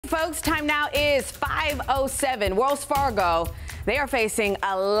folks. Time now is 5:07. Wells Fargo, they are facing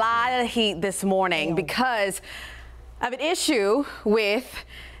a lot of heat this morning because of an issue with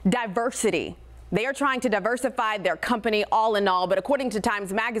diversity. They are trying to diversify their company all in all, but according to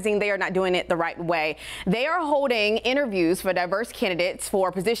Times Magazine, they are not doing it the right way. They are holding interviews for diverse candidates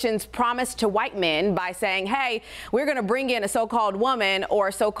for positions promised to white men by saying, hey, we're going to bring in a so-called woman or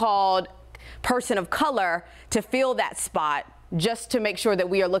a so-called person of color to fill that spot, just to make sure that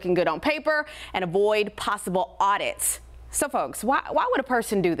we are looking good on paper and avoid possible audits. So folks, why would a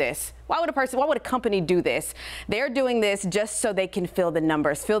person do this? Why would a company do this? They're doing this just so they can fill the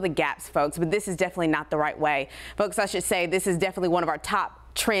numbers, fill the gaps, folks. But this is definitely not the right way. Folks, I should say this is definitely one of our top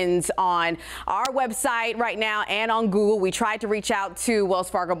trends on our website right now and on Google. We tried to reach out to Wells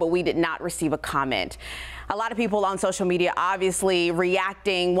Fargo, but we did not receive a comment. A lot of people on social media obviously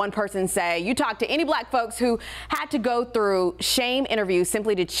reacting. One person say, you talk to any black folks who had to go through shame interviews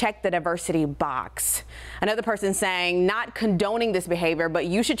simply to check the diversity box. Another person saying, not condoning this behavior, but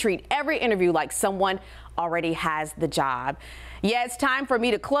you should treat every interview like someone already has the job. Yeah, it's time for me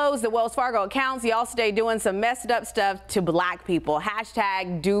to close the Wells Fargo accounts. Y'all stay doing some messed up stuff to black people.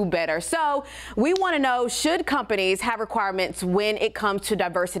 Hashtag do better. So we want to know, should companies have requirements when it comes to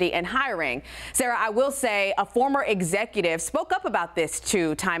diversity and hiring? Sarah, I will say a former executive spoke up about this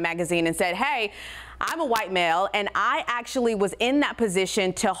to Time Magazine and said, hey, I'm a white male, and I actually was in that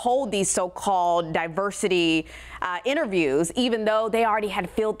position to hold these so-called diversity interviews, even though they already had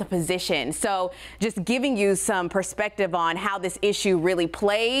filled the position. So just giving you some perspective on how this issue really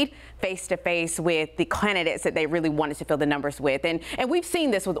played face-to-face with the candidates that they really wanted to fill the numbers with. And we've seen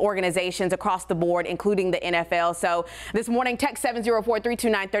this with organizations across the board, including the NFL. So this morning, text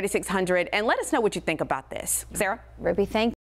 704-329-3600 and let us know what you think about this. Sarah? Ruby, thank you.